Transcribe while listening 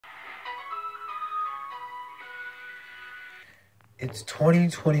It's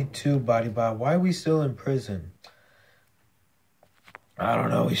 2022, Body Bot. Why are we still in prison? I don't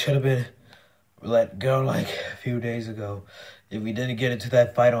know. We should have been let go like a few days ago if we didn't get into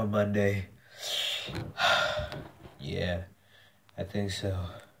that fight on Monday. Yeah, I think so.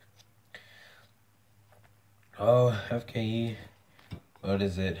 Oh, FKE. What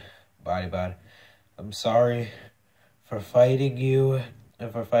is it? Body Bot. I'm sorry for fighting you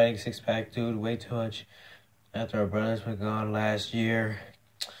and for fighting Six Pack Dude way too much after our brother's been gone last year.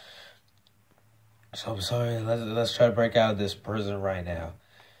 So I'm sorry. Let's try to break out of this prison right now.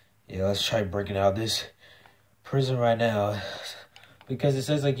 Yeah, let's try breaking out of this prison right now. Because it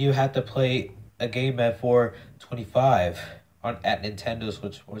says like you have to play a game at 4:25 at Nintendo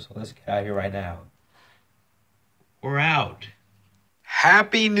Switch 4. So let's get out of here right now. We're out.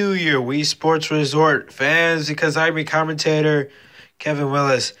 Happy New Year, Wii Sports Resort fans, because I'm your commentator, Kevin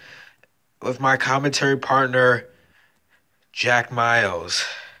Willis, with my commentary partner, Jack Miles.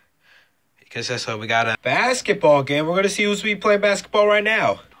 Because that's what we got a basketball game. We're going to see who's playing basketball right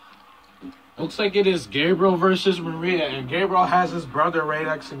now. Looks like it is Gabriel versus Maria, and Gabriel has his brother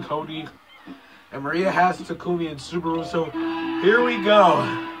Radex and Cody, and Maria has Takumi and Subaru, so here we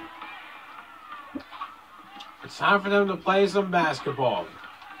go. It's time for them to play some basketball.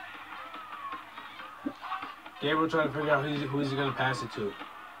 Gabriel trying to figure out who he's going to pass it to.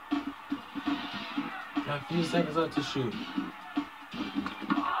 Got a few seconds left to shoot.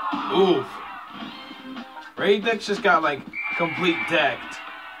 Oof. Radex just got, like, complete decked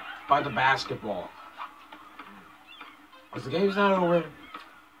by the basketball. Because the game's not over.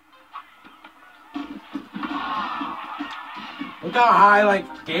 Look how high,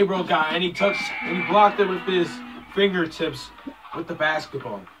 like, Gabriel got, and he blocked it with his fingertips with the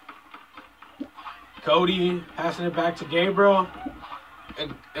basketball. Cody passing it back to Gabriel,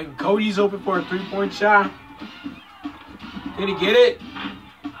 and Cody's open for a three-point shot. Did he get it?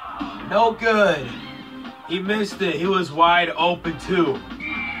 No good. He missed it. He was wide open, too.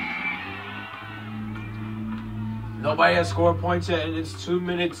 Nobody has scored points yet, and it's 2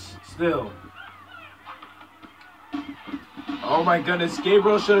 minutes still. Oh my goodness,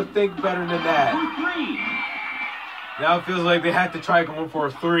 Gabriel should have think better than that. Now it feels like they have to try going for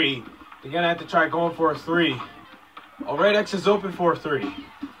a three. They're going to have to try going for a three. Oh, Radex is open for a three.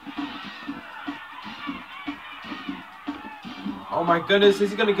 Oh my goodness,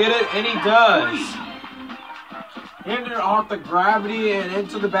 is he going to get it? And he does. Hindered off the gravity and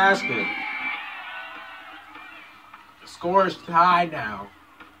into the basket. The score is tied now.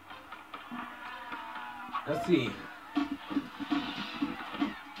 Let's see.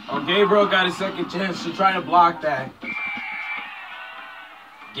 Oh, Gabriel got a second chance to try to block that.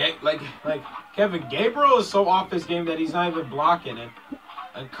 Like Kevin, Gabriel is so off this game that he's not even blocking it.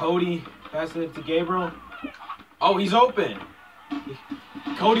 And Cody passing it to Gabriel. Oh, he's open.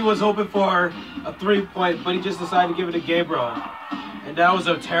 Cody was open for a three-point, but he just decided to give it to Gabriel. And that was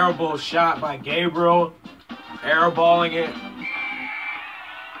a terrible shot by Gabriel. Airballing it.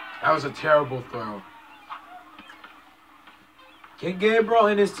 That was a terrible throw. Can Gabriel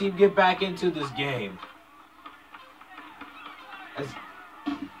and his team get back into this game?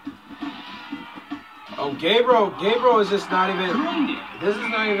 Gabriel is just not even, this is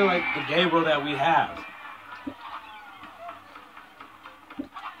not even like the Gabriel that we have.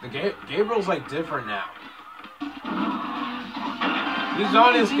 Gabriel's like different now. He's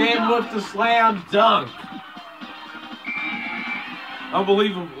on his game with the slam dunk.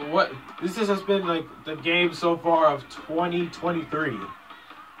 Unbelievable. This has been like the game so far of 2023.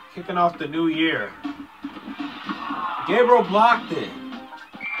 Kicking off the new year. Gabriel blocked it.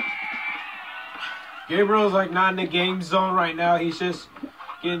 Gabriel's like not in the game zone right now. He's just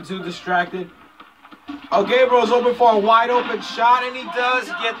getting too distracted. Oh, Gabriel's open for a wide open shot, and he does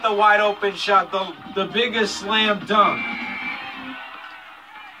get the wide open shot. The biggest slam dunk.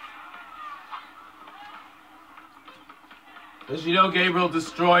 As you know, Gabriel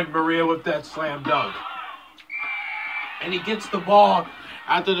destroyed Maria with that slam dunk. And he gets the ball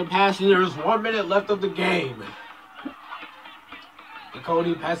after the passing. There's 1 minute left of the game. And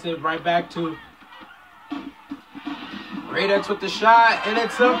Cody passing it right back to Radex with the shot, and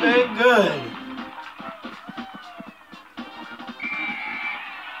it's up and good.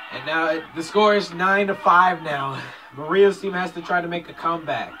 And now the score is 9-5 now. Maria's team has to try to make a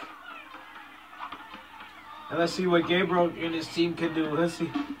comeback. And let's see what Gabriel and his team can do. Let's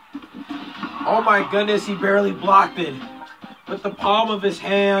see. Oh my goodness, he barely blocked it with the palm of his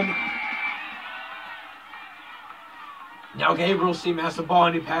hand. Now Gabriel's team has the ball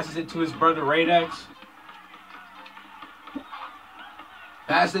and he passes it to his brother Radex.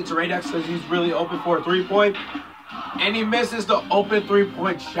 Passes it to Radex because he's really open for a three-point. And he misses the open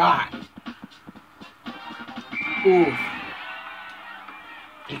three-point shot. Oof.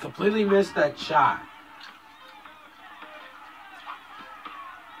 He completely missed that shot.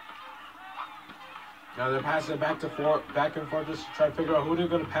 Now they're passing it back and forth just to try to figure out who they're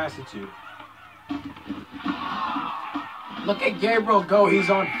going to pass it to. Look at Gabriel go. He's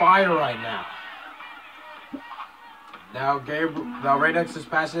on fire right now. Now Radex is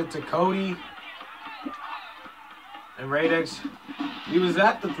passing it to Cody. And Radex, he was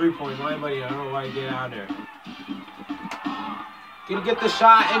at the three-point line, but I don't know why he get out there. Gonna get the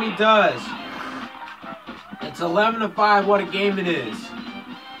shot, and he does. It's 11-5. What a game it is.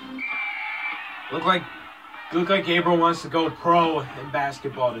 Look like Gabriel wants to go pro in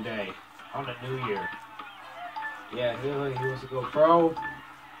basketball today on the new year. Yeah, he wants to go pro,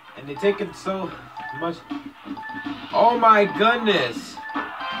 and they take it so much. Oh my goodness!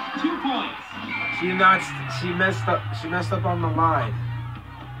 2 points. She messed up on the line.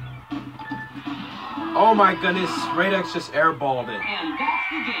 Oh my goodness! Radex just airballed it. And that's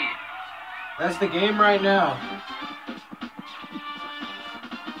the game. That's the game right now.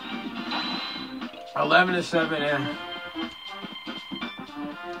 11-7. Yeah.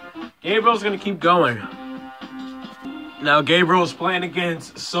 Gabriel's gonna keep going. Now Gabriel's playing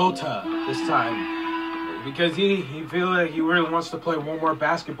against Sota this time because he feels like he really wants to play one more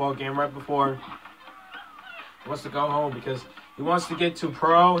basketball game right before he wants to go home because he wants to get to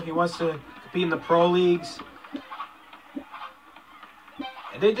pro. He wants to compete in the pro leagues.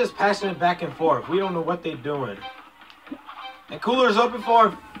 And they're just passing it back and forth. We don't know what they're doing. And Cooler's open for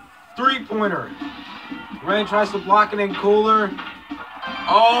a three-pointer. Rain tries to block it in Cooler.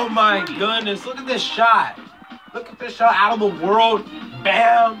 Oh my goodness, look at this shot. Look at this shot out of the world.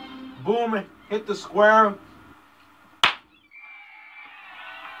 Bam, boom, hit the square.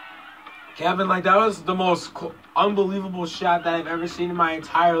 Kevin, like that was the most unbelievable shot that I've ever seen in my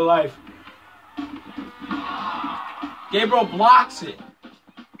entire life. Gabriel blocks it.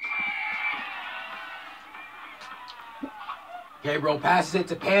 Gabriel passes it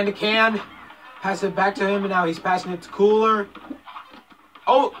to Pandacan. Passes it back to him, and now he's passing it to Cooler.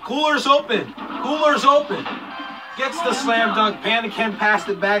 Oh, Cooler's open. Cooler's open. Gets the slam dunk. Pandacan passed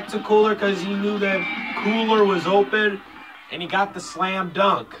it back to Cooler because he knew that Cooler was open, and he got the slam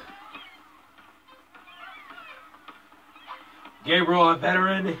dunk. Gabriel, a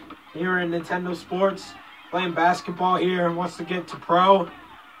veteran here in Nintendo Sports, playing basketball here and wants to get to pro.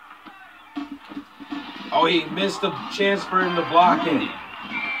 Oh, he missed the chance for him to block it.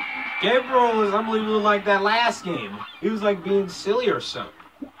 Gabriel was unbelievable like that last game. He was like being silly or something.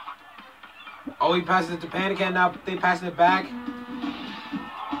 Oh, he passes it to Pandacan. Now they passing it back.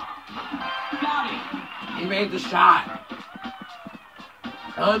 He made the shot.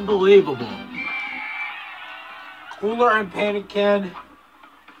 Unbelievable. Cooler and Pandacan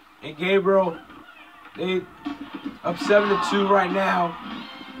and Gabriel, they up 7-2 right now.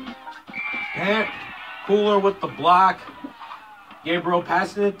 Cooler with the block. Gabriel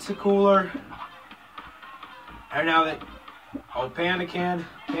passing it to Cooler. And now that Pandacan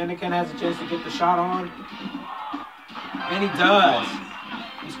has a chance to get the shot on. And he does.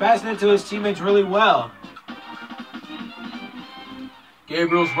 He's passing it to his teammates really well.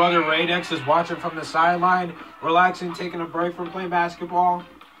 Gabriel's brother Radex is watching from the sideline, relaxing, taking a break from playing basketball.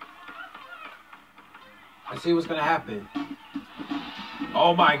 Let's see what's going to happen.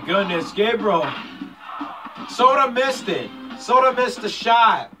 Oh my goodness, Gabriel. Soda missed it. Soda missed the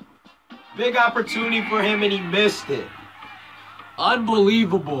shot. Big opportunity for him, and he missed it.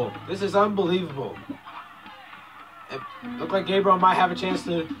 Unbelievable. This is unbelievable. It looked like Gabriel might have a chance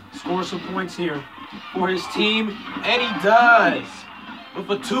to score some points here for his team, and he does with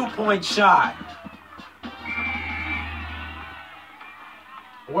a 2-point shot.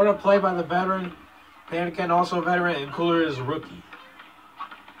 What a play by the veteran. Pandacan also a veteran, and Cooler is a rookie.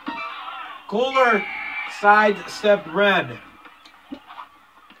 Cooler sidestepped Ren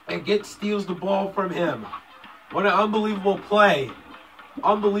and steals the ball from him. What an unbelievable play.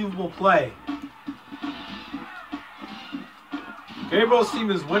 Unbelievable play. Gabriel's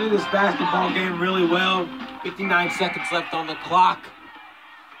team is winning this basketball game really well. 59 seconds left on the clock.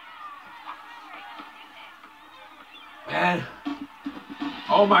 Man.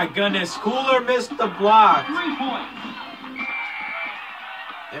 Oh my goodness. Cooler missed the block. 3 points.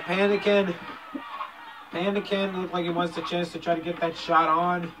 And Pandacan looked like he wants a chance to try to get that shot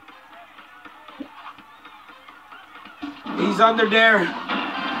on. He's under there.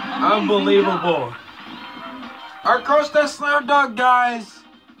 Unbelievable. Our coach that slam dunk, guys.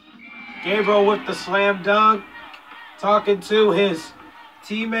 Gabriel with the slam dunk. Talking to his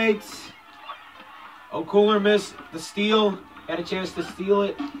teammates. Oh, Cooler missed the steal. Had a chance to steal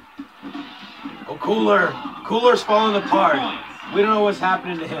it. Oh, Cooler's falling apart. We don't know what's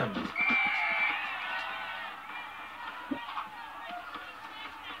happening to him.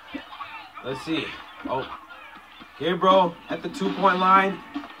 Let's see. Oh, Gabriel at the 2-point line.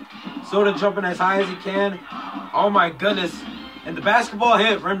 Soda jumping as high as he can. Oh my goodness. And the basketball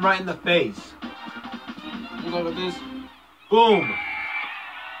hit rim right in the face. Look at this. Boom.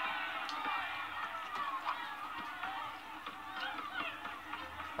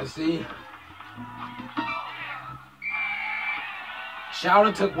 I see.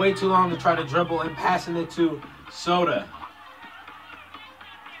 Shouter took way too long to try to dribble and passing it to Soda.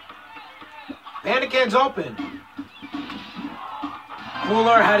 Panican's open.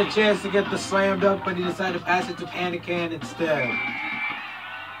 Cooler had a chance to get the slam dunk, but he decided to pass it to Panican instead.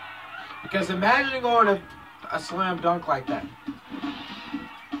 Because imagine going a slam dunk like that.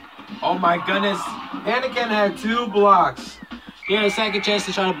 Oh my goodness. Panican had 2 blocks. He had a second chance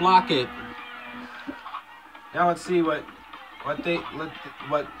to try to block it. Now let's see what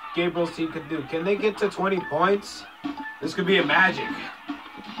Gabriel's team can do. Can they get to 20 points? This could be a magic.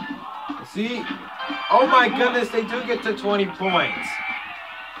 See? Oh my goodness, they do get to 20 points.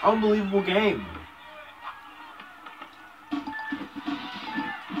 Unbelievable game.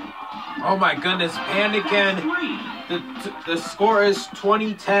 Oh my goodness, Panican. The score is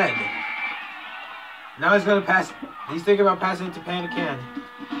 20-10. Now he's gonna pass. He's thinking about passing it to Panican.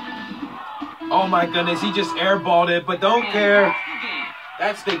 Oh my goodness, he just airballed it, but don't care.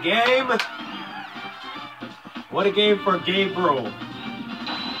 That's the game. What a game for Gabriel.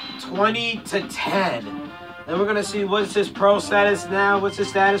 20-10. Then we're gonna see what's his pro status now. What's his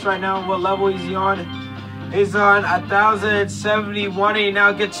status right now? What level is he on? He's on 1,071. He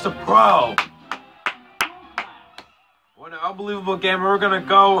now gets to pro. What an unbelievable game. We're gonna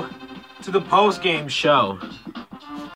go to the post-game show.